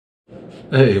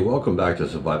Hey, welcome back to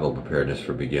Survival Preparedness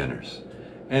for Beginners.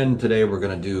 And today we're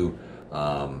going to do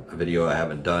a video I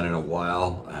haven't done in a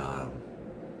while.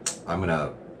 I'm going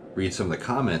to read some of the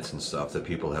comments and stuff that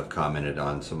people have commented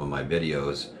on some of my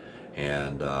videos,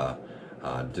 and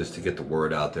just to get the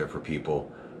word out there for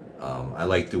people. I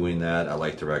like doing that. I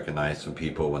like to recognize some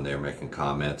people when they're making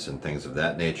comments and things of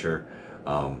that nature.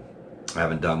 I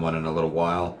haven't done one in a little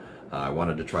while. I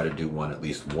wanted to try to do one at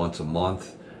least once a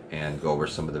month and go over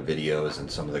some of the videos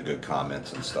and some of the good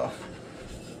comments and stuff.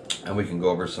 And we can go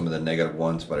over some of the negative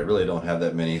ones, but I really don't have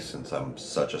that many since I'm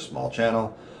such a small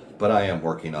channel. But I am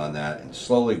working on that and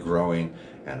slowly growing,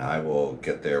 and I will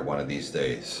get there one of these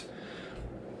days.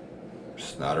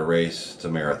 It's not a race, it's a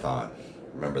marathon.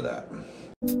 Remember that.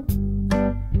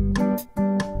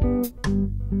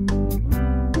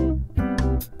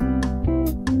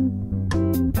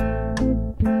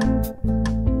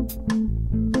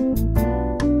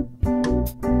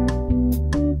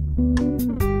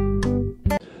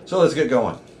 So let's get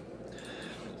going.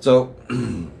 So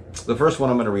the first one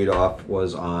I'm going to read off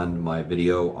was on my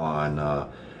video on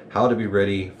how to be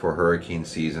ready for hurricane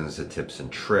seasons, the tips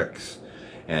and tricks.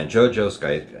 And JoJo's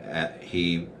guy,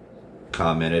 he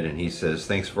commented and he says,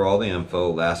 "Thanks for all the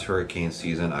info. Last hurricane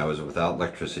season I was without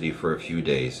electricity for a few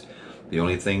days. The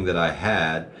only thing that I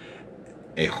had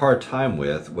a hard time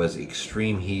with was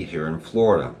extreme heat here in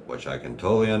Florida," which I can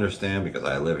totally understand because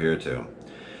I live here too,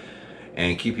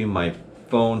 "and keeping my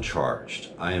phone charged.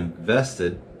 I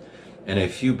invested in a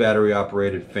few battery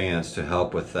operated fans to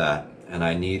help with that, and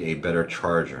I need a better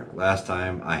charger. Last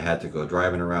time I had to go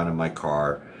driving around in my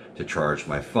car to charge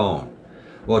my phone."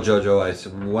 Well, Jojo, I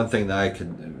said one thing that I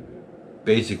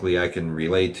can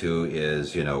relate to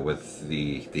is, you know, with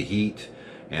the heat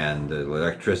and the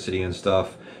electricity and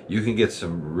stuff, you can get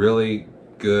some really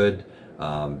good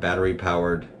battery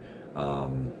powered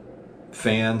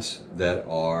fans that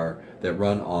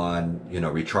run on, you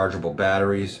know, rechargeable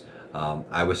batteries.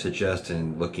 I would suggest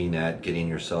in looking at getting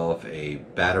yourself a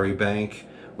battery bank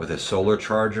with a solar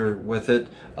charger with it,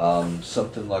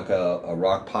 something like a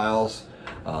Rock Piles.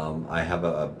 I have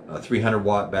a 300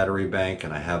 watt battery bank,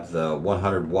 and I have the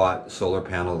 100 watt solar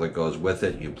panel that goes with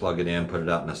it. You plug it in, put it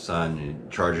out in the sun, and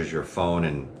it charges your phone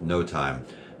in no time.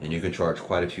 And you can charge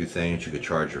quite a few things. You could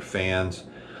charge your fans.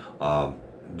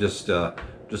 Just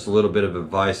a little bit of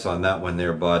advice on that one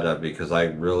there, bud, because I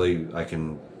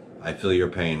feel your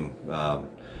pain.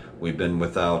 We've been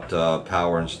without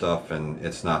power and stuff, and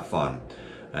it's not fun.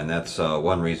 And that's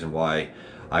one reason why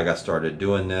I got started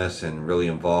doing this and really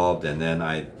involved, and then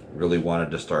I really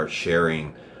wanted to start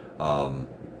sharing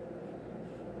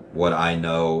what I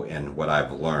know and what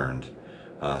I've learned.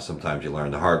 Sometimes you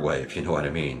learn the hard way, if you know what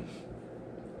I mean.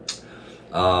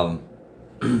 On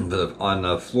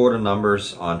the Florida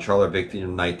numbers on Charlie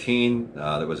Victim 19,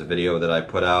 there was a video that I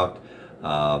put out.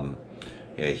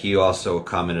 He also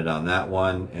commented on that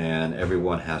one, and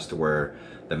everyone has to wear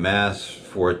the mask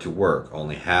for it to work.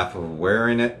 Only half of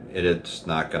wearing it's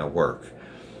not going to work.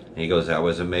 And he goes, "I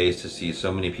was amazed to see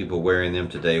so many people wearing them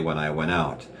today when I went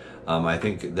out." I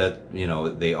think that, you know,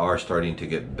 they are starting to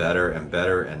get better and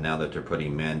better, and now that they're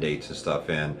putting mandates and stuff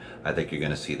in, I think you're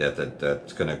going to see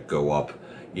that's going to go up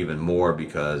even more,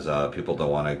 because people don't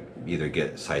want to either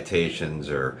get citations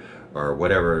or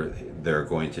whatever they're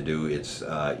going to do. It's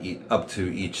up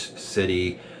to each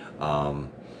city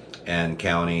and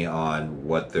county on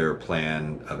what their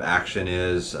plan of action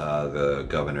is. The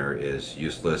governor is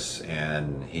useless,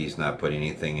 and he's not putting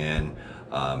anything in.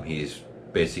 He's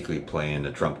basically playing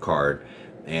the trump card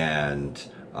and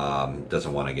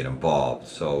doesn't want to get involved.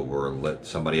 So we'll let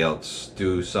somebody else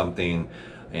do something,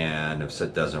 and if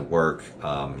it doesn't work,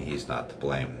 he's not to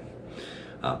blame.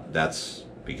 That's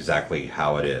exactly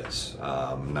how it is.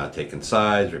 I'm not taking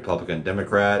sides, Republican,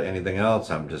 Democrat, anything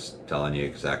else. I'm just telling you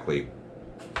exactly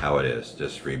how it is.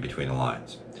 Just read between the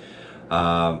lines.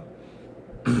 How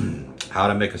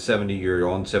to make your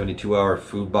own 72-hour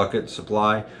food bucket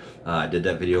supply. I did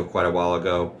that video quite a while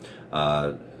ago.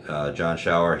 John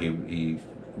Shower, he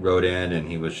wrote in and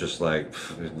he was just like,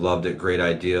 loved it, great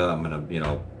idea. I'm gonna, you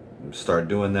know, start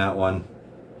doing that one.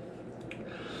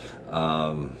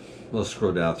 We'll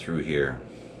scroll down through here.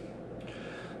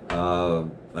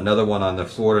 Another one on the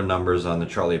Florida numbers on the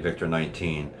Charlie Victor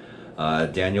 19.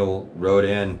 Daniel wrote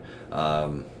in,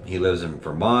 he lives in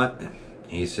Vermont.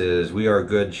 He says, "We are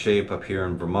good shape up here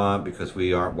in Vermont because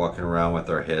we aren't walking around with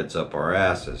our heads up our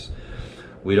asses.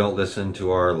 We don't listen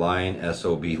to our lying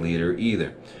SOB leader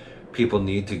either. People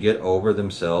need to get over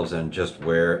themselves and just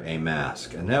wear a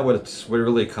mask." And that what it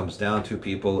really comes down to,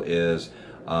 people, is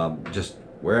just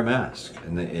wear a mask,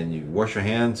 and you wash your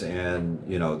hands, and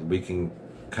you know, we can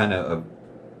kind of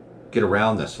get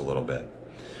around this a little bit.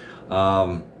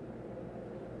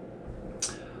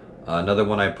 Another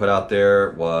one I put out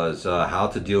there was how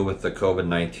to deal with the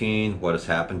COVID-19, what has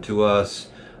happened to us.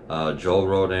 Joel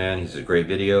wrote in, he said, great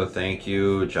video, thank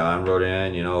you. John wrote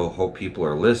in, you know, hope people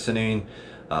are listening.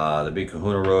 The Big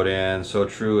Kahuna wrote in, so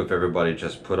true, if everybody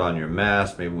just put on your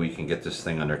mask, maybe we can get this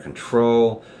thing under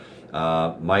control.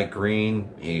 Mike Green,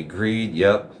 he agreed,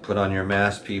 yep, put on your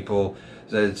mask, people.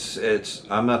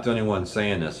 I'm not the only one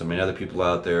saying this. I mean, other people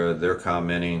out there, they're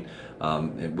commenting.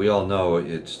 We all know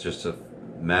it's just a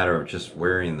matter of just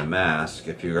wearing the mask.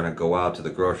 If you're going to go out to the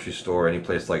grocery store, any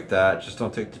place like that, just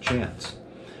don't take the chance.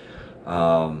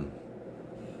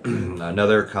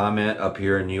 Another comment up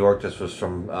here in New York, this was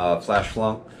from Flash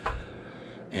Flunk,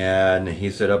 and he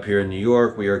said, up here in New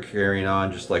York we are carrying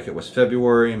on just like it was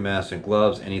February, masks and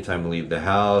gloves anytime we leave the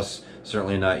house,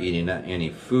 certainly not eating any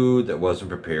food that wasn't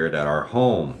prepared at our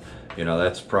home. You know,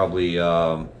 that's probably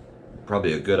a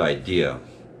good idea.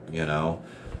 You know,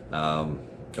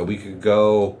 a week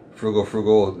ago,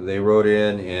 Frugal, they wrote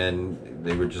in and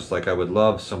they were just like, I would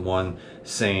love someone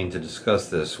sane to discuss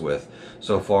this with.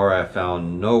 So far I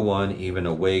found no one even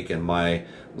awake in my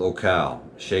locale.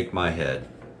 Shake my head.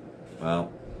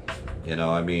 Well, you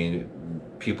know, I mean,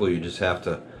 people, you just have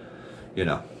to, you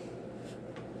know,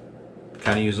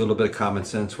 kind of use a little bit of common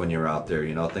sense when you're out there.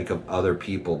 You know, think of other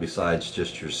people besides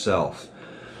just yourself.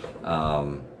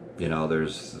 You know,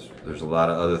 there's a lot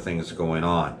of other things going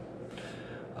on.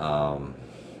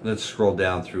 Let's scroll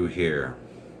down through here.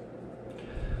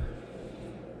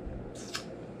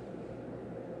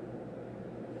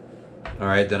 All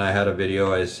right, then I had a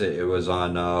video. I said it was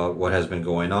on what has been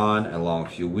going on a long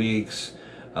few weeks.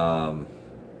 Copperhead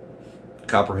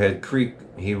Creek,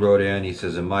 he wrote in. He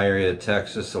says, in my area of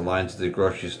Texas, the lines to the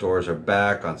grocery stores are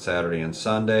back on Saturday and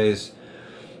Sundays.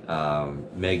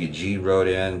 Maggie G wrote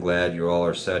in, glad you all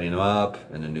are setting up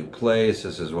in a new place.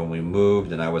 This is when we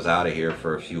moved and I was out of here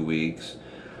for a few weeks.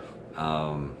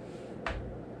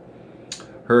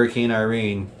 Hurricane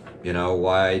Irene, you know,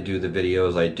 why I do the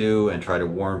videos I do and try to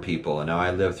warn people. And now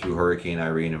I lived through Hurricane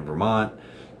Irene in Vermont,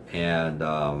 and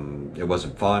it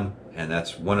wasn't fun. And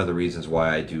that's one of the reasons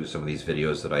why I do some of these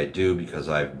videos that I do, because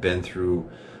I've been through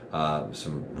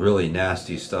some really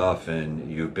nasty stuff,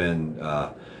 and you've been,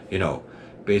 you know,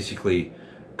 basically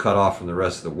cut off from the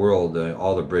rest of the world.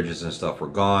 All the bridges and stuff were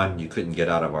gone. You couldn't get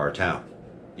out of our town.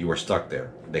 You were stuck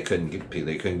there. They couldn't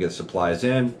get supplies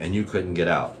in, and you couldn't get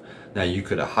out. Now you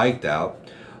could have hiked out.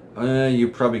 You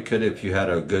probably could if you had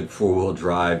a good four-wheel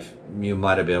drive. You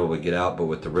might have been able to get out, but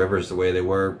with the rivers the way they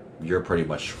were, you're pretty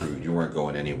much screwed. You weren't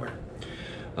going anywhere.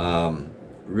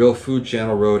 Real Food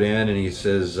Channel wrote in and he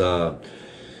says,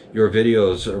 your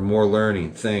videos are more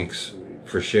learning. Thanks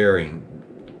for sharing.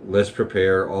 Let's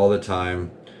prepare all the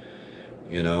time.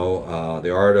 You know,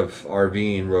 the Art of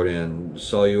RVing wrote in,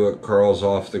 saw you at Carl's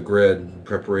Off the Grid.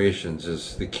 Preparations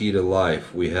is the key to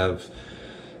life. We have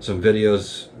some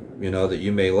videos, you know, that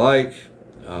you may like.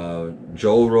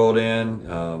 Joel wrote in,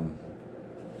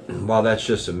 wow, that's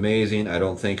just amazing. I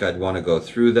don't think I'd want to go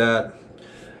through that.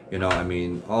 You know, I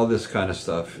mean, all this kind of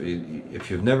stuff. If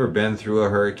you've never been through a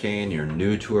hurricane, you're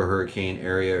new to a hurricane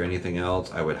area or anything else,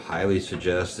 I would highly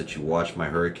suggest that you watch my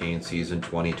Hurricane Season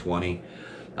 2020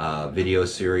 video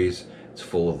series. It's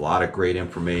full of a lot of great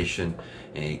information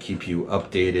and keep you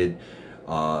updated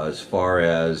as far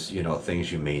as, you know, things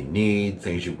you may need,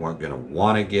 things you weren't going to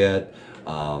want to get,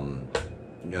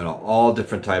 you know, all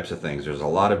different types of things. There's a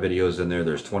lot of videos in there.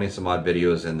 There's 20 some odd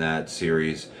videos in that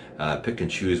series. Pick and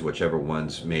choose whichever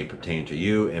ones may pertain to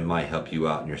you and might help you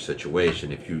out in your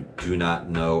situation if you do not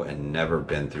know and never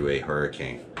been through a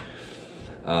hurricane.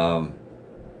 One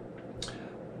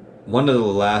of the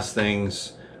last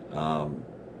things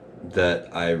that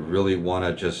I really want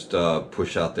to just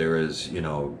push out there is, you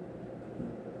know,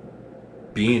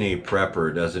 being a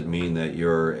prepper doesn't mean that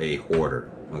you're a hoarder,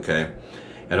 okay?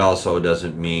 It also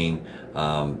doesn't mean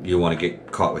you want to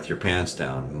get caught with your pants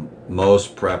down.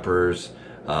 Most preppers,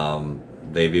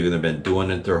 they've either been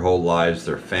doing it their whole lives,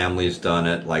 their family's done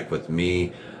it, like with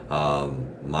me.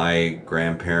 My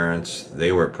grandparents,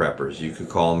 they were preppers. You could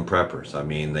call them preppers. I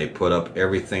mean, they put up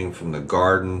everything from the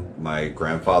garden. My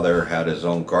grandfather had his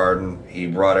own garden. He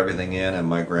brought everything in, and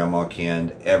my grandma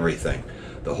canned everything.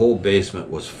 The whole basement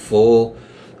was full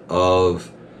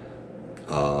of,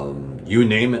 you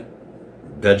name it,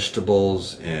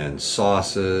 vegetables and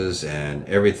sauces and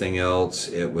everything else.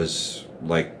 It was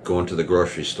like going to the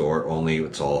grocery store, only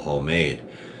it's all homemade.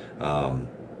 My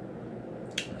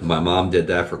mom did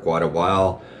that for quite a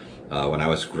while. When I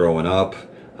was growing up,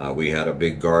 we had a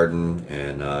big garden,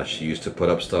 and she used to put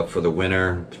up stuff for the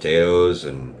winter, potatoes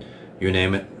and you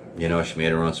name it. You know, she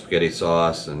made her own spaghetti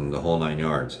sauce and the whole 9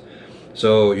 yards.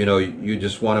 So, you know, you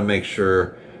just want to make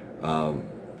sure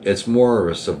it's more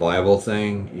of a survival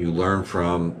thing. You learn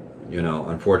from, you know,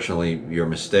 unfortunately, your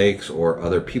mistakes or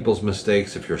other people's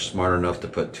mistakes if you're smart enough to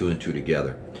put two and two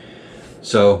together.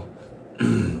 So,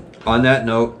 on that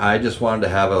note, I just wanted to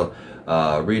have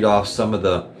a read off some of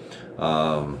the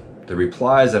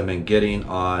replies I've been getting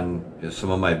on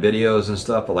some of my videos and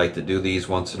stuff. I like to do these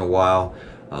once in a while.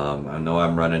 I know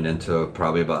I'm running into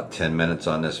probably about 10 minutes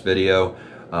on this video,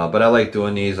 but I like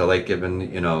doing these. I like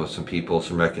giving, you know, some people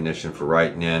some recognition for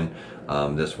writing in.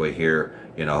 This way here,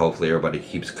 you know, hopefully everybody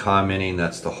keeps commenting.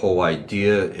 That's the whole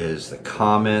idea, is the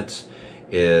comments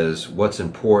is what's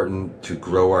important to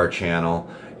grow our channel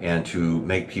and to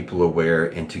make people aware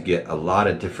and to get a lot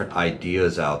of different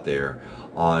ideas out there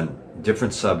on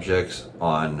different subjects,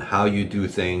 on how you do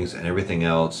things and everything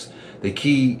else. The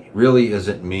key really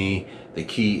isn't me. The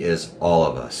key is all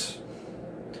of us.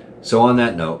 So on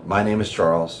that note, my name is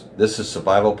Charles. This is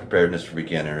Survival Preparedness for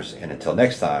Beginners. And until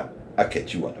next time, I'll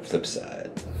catch you on the flip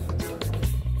side.